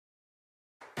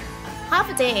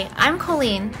Half a Day, I'm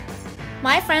Colleen.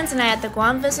 My friends and I at the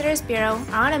Guam Visitors Bureau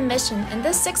are on a mission in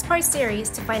this 6-part series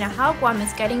to find out how Guam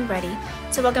is getting ready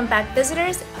to welcome back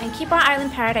visitors and keep our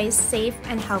island paradise safe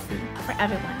and healthy for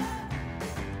everyone.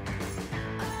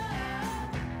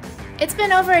 It's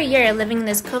been over a year living in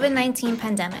this COVID-19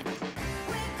 pandemic.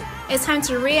 It's time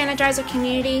to re-energize our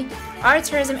community, our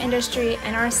tourism industry,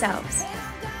 and ourselves.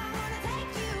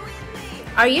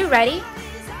 Are you ready?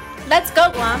 Let's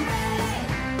go, Guam!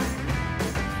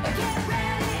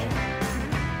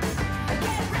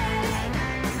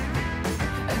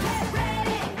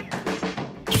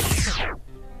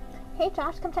 Hey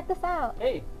Josh, come check this out.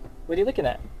 Hey, what are you looking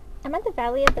at? I'm at the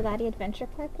Valley of the Latte Adventure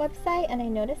Park website and I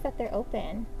noticed that they're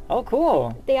open. Oh,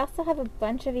 cool. They also have a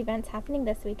bunch of events happening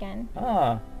this weekend.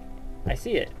 Ah, I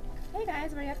see it. Hey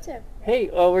guys, what are you up to? Hey,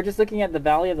 we're just looking at the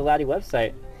Valley of the Latte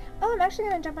website. Oh, I'm actually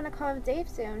going to jump on a call with Dave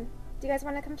soon. Do you guys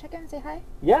want to come check in and say hi?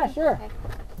 Yeah, sure. Okay.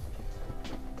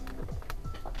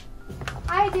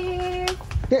 Hi, Dave.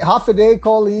 Hey, half a day,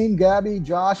 Colleen, Gabbie,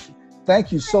 Josh.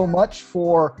 Thank you so much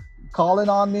for calling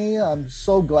on me. I'm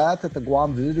so glad that the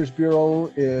Guam Visitors Bureau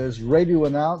is ready to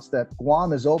announce that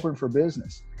Guam is open for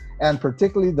business. And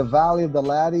particularly the Valley of the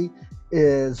Latte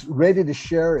is ready to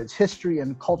share its history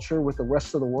and culture with the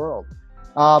rest of the world.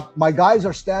 My guys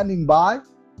are standing by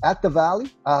at the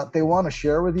Valley. They want to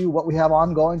share with you what we have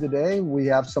ongoing today. We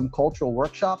have some cultural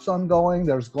workshops ongoing.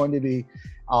 There's going to be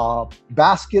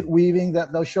basket weaving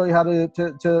that they'll show you how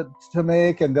to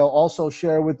make, and they'll also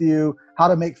share with you how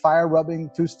to make fire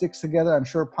rubbing 2 sticks together. I'm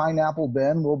sure Pineapple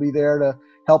Ben will be there to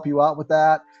help you out with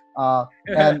that.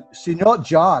 And Senor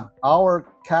John, our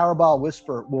Carabao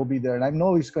Whisperer, will be there. And I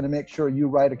know he's going to make sure you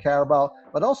ride a Carabao,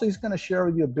 but also he's going to share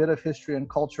with you a bit of history and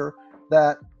culture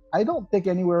that I don't think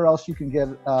anywhere else you can get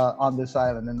on this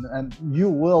island. And you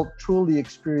will truly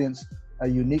experience a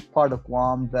unique part of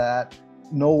Guam that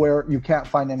nowhere you can't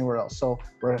find anywhere else. So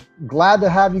we're glad to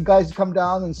have you guys come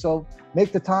down, and so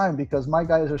make the time because my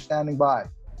guys are standing by.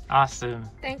 Awesome.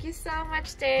 Thank you so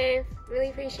much, Dave. Really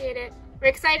appreciate it. We're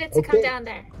excited to come down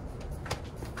there.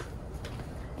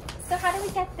 So how do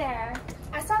we get there?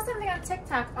 I saw something on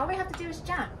TikTok. All we have to do is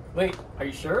jump. Wait, are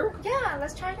you sure? Yeah,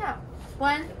 let's try it out.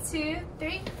 1, 2,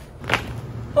 3.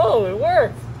 Oh, it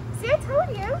worked. See, I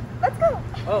told you. Let's go.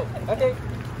 Oh, okay.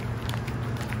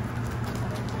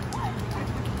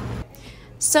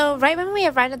 So right when we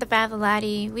arrived at the Valley of the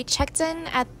Latte, we checked in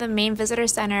at the main visitor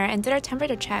center and did our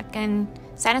temperature check and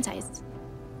sanitized.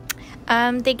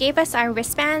 They gave us our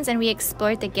wristbands and we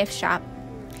explored the gift shop.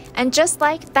 And just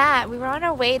like that, we were on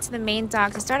our way to the main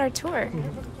dock to start our tour.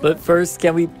 But first,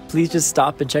 can we please just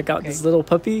stop and check out this little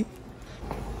puppy?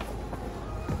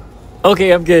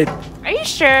 Okay, I'm good. Are you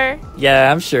sure?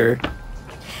 Yeah, I'm sure.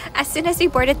 As soon as we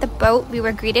boarded the boat, we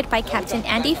were greeted by Captain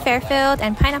Andy Fairfield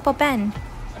and Pineapple Ben.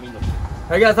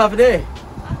 Hey guys, half a day.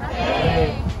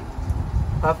 Hey.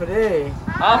 Half a day.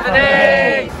 Half a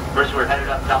day! First, we're headed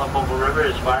up Telepopo River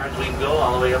as far as we can go,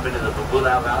 all the way up into the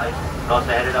Bubulao Valley. We're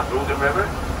also headed up Rugen River.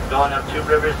 Going up 2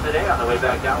 rivers today. On the way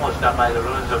back down, we'll stop by the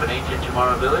ruins of an ancient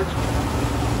Chamorro village.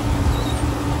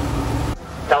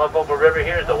 Telepopo River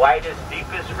here is the widest,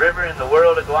 deepest river in the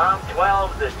world of Guam,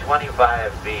 12 to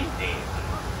 25 feet deep.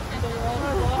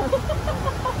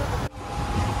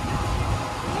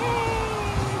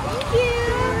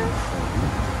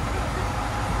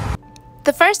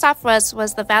 The first stop for us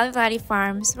was the Valley of the Latte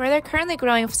Farms, where they're currently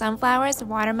growing sunflowers,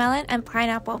 watermelon, and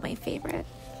pineapple, my favorite.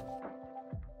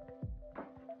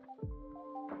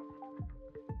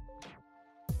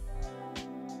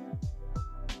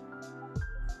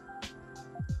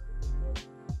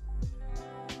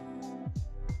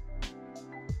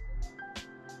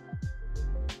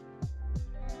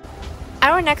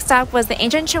 Our next stop was the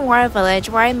ancient Chamorro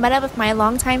village, where I met up with my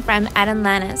longtime friend Adam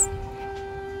Lannis.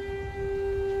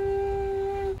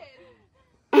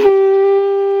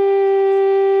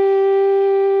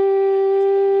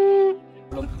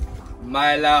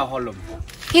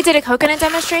 He did a coconut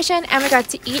demonstration and we got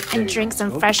to eat and drink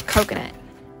some fresh coconut.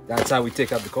 That's how we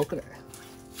take out the coconut.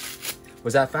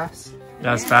 Was that fast?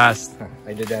 That's fast.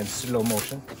 I did that in slow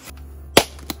motion.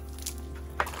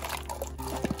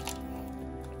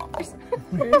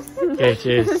 Okay,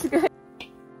 cheers.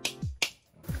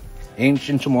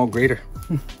 Ancient Chamorro grater.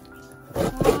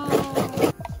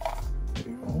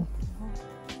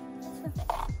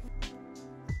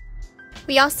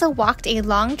 We also walked a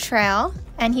long trail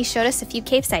and he showed us a few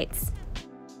cave sites.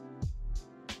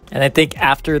 And I think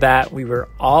after that, we were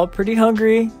all pretty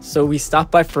hungry, so we stopped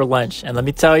by for lunch. And let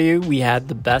me tell you, we had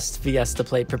the best fiesta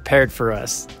plate prepared for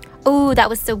us. Oh, that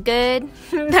was so good.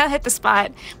 That hit the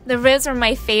spot. The ribs were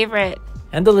my favorite.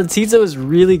 And the latiza was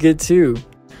really good too.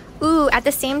 Ooh, at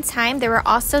the same time, they were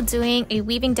also doing a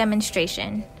weaving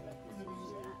demonstration.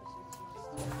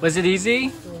 Was it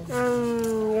easy?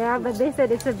 Yeah, but they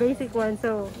said it's a basic one,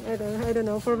 so I don't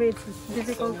know. For me, it's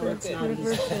difficult to first.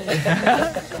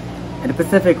 In the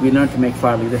Pacific, we learned to make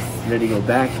fire like this, ready to go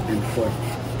back and forth.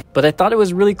 But I thought it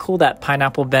was really cool that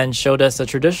Pineapple Ben showed us a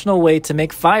traditional way to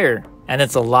make fire. And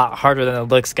it's a lot harder than it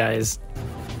looks, guys.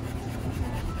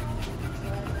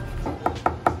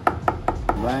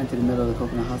 Right into the middle of the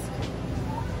coconut husk.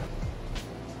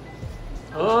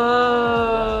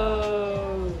 Oh!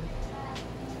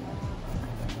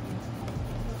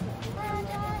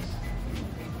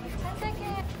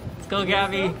 Let's go,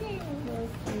 Gabbie.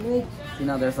 See,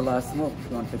 now there's a lot of smoke.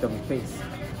 You want to pick up your face.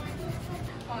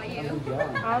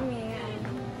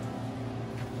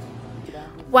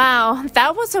 Wow,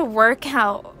 that was a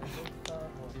workout.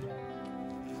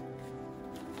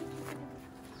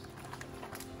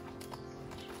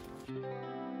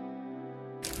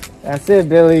 That's it,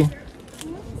 Billy.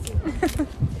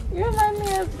 You remind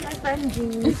me of my friend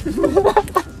Jean.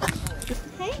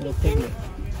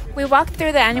 We walked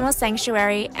through the animal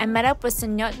sanctuary and met up with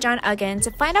Senor John Uggan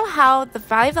to find out how the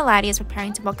Valley of the Latte is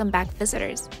preparing to welcome back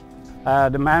visitors.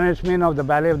 The management of the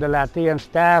Valley of the Latte and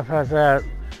staff has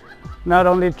not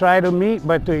only tried to meet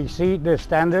but to exceed the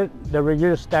standard, the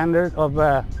rigorous standard of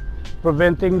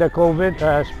preventing the COVID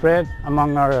spread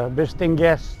among our visiting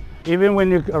guests. Even when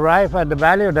you arrive at the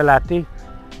Valley of the Latte,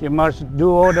 you must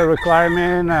do all the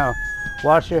requirements,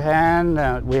 wash your hand.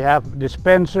 We have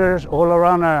dispensers all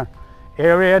around our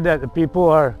area that the people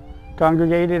are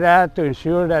congregated at to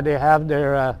ensure that they have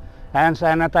their hand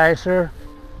sanitizer,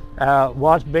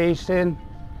 wash basin,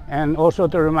 and also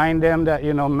to remind them that,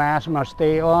 you know, masks must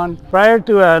stay on. Prior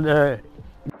to the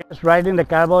guests riding the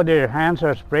carbo, their hands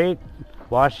are sprayed.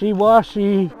 Washy.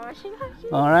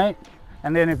 All right.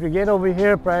 And then if you get over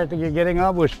here, prior to you getting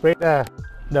up, we spray the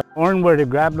horn where they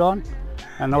grabbed on,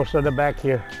 and also the back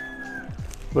here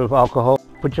with alcohol.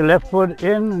 Put your left foot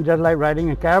in, just like riding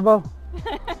a carbo.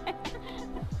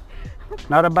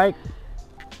 Not a bike.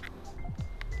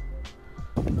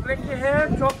 Flick your hair,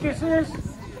 choke kisses.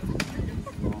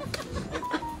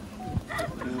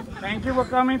 Thank you for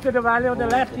coming to the Valley of the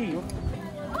Latte.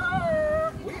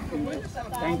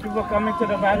 Thank you for coming to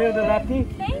the Valley of the Latte.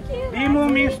 Thank you. Limu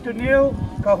means to kneel,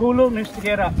 Kahulu means to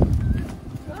get up. You're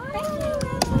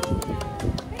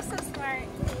so smart.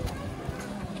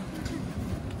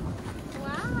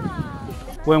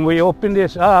 Wow. When we open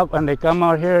this up and they come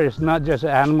out here, it's not just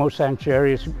an animal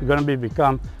sanctuary, it's going to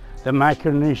become the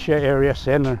Micronesia Area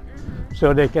Center.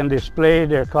 So they can display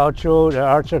their culture, their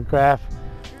arts and craft,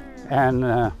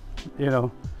 and you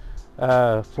know,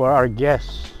 for our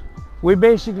guests. We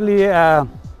basically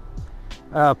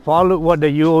follow what the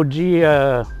UOG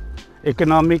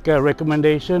economic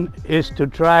recommendation is, to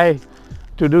try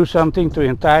to do something to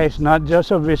entice not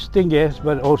just our visiting guests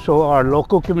but also our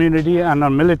local community and our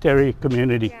military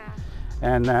community. Yeah.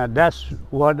 And that's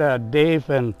what Dave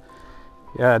and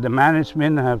the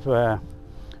management have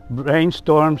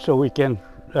brainstormed so we can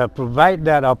provide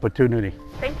that opportunity.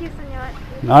 Thank you, Senor.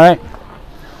 All right.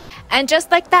 And just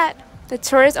like that, the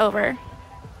tour is over.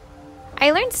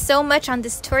 I learned so much on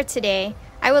this tour today.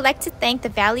 I would like to thank the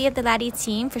Valley of the Latte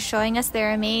team for showing us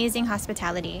their amazing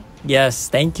hospitality. Yes,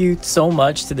 thank you so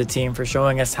much to the team for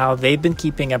showing us how they've been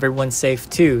keeping everyone safe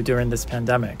too during this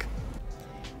pandemic.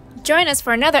 Join us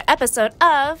for another episode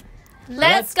of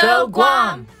Let's Go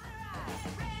Guam!